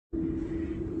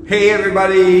Hey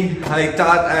everybody, I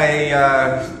thought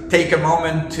I'd take a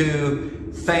moment to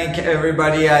thank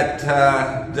everybody at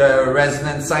the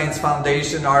Resonance Science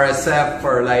Foundation, RSF,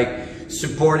 for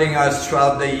supporting us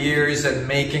throughout the years and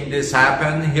making this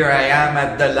happen. Here I am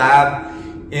at the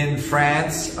lab in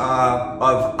France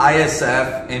of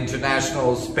ISF,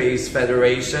 International Space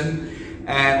Federation,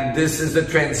 and this is the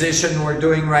transition we're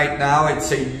doing right now.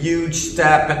 It's a huge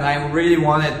step, and I really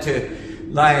wanted to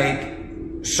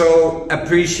show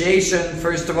appreciation,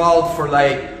 first of all, for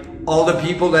all the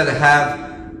people that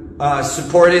have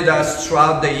supported us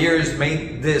throughout the years,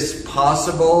 made this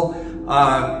possible,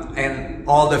 and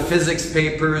all the physics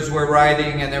papers we're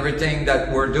writing and everything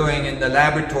that we're doing in the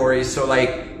laboratory. So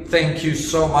thank you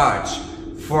so much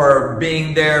for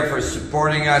being there, for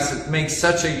supporting us. It makes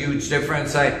such a huge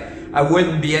difference. I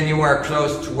wouldn't be anywhere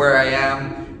close to where I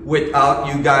am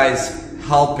without you guys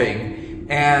helping.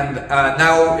 And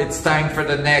now it's time for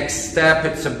the next step.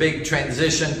 It's a big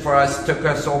transition for us. It took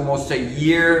us almost a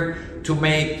year to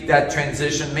make that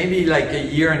transition, maybe a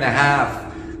year and a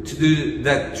half to do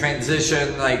that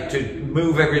transition, to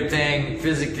move everything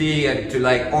physically and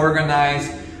to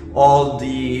organize all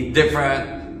the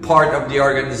different part of the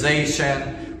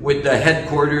organization with the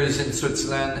headquarters in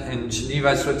Switzerland, in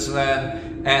Geneva,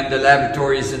 Switzerland, and the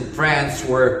laboratories in France.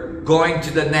 We're going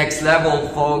to the next level,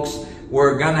 folks.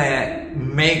 We're gonna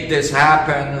make this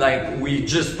happen. We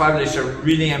just published a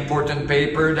really important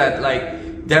paper that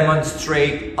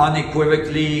demonstrate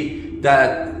unequivocally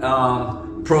that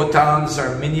protons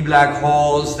are mini black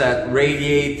holes that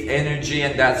radiate energy,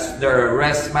 and that's their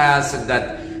rest mass, and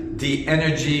that the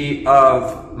energy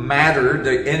of matter,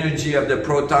 the energy of the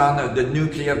proton, of the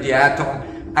nuclei of the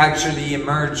atom, actually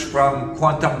emerge from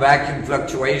quantum vacuum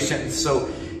fluctuations. So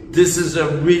this is a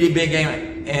really big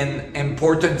an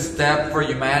important step for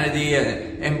humanity,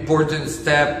 an important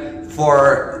step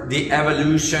for the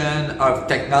evolution of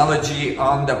technology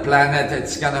on the planet.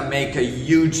 It's gonna make a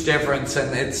huge difference,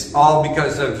 and it's all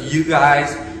because of you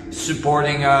guys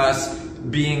supporting us,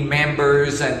 being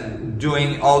members, and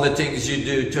doing all the things you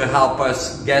do to help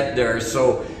us get there.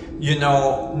 So,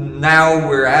 now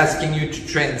we're asking you to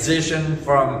transition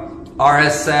from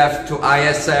RSF to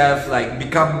ISF,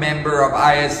 become member of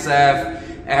ISF,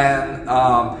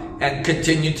 and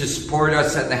continue to support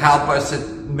us and help us. It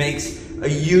makes a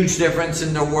huge difference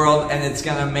in the world, and it's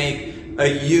gonna make a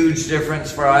huge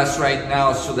difference for us right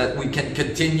now so that we can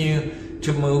continue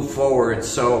to move forward.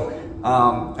 So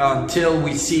until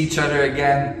we see each other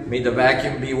again, may the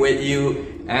vacuum be with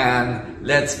you, and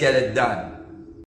let's get it done.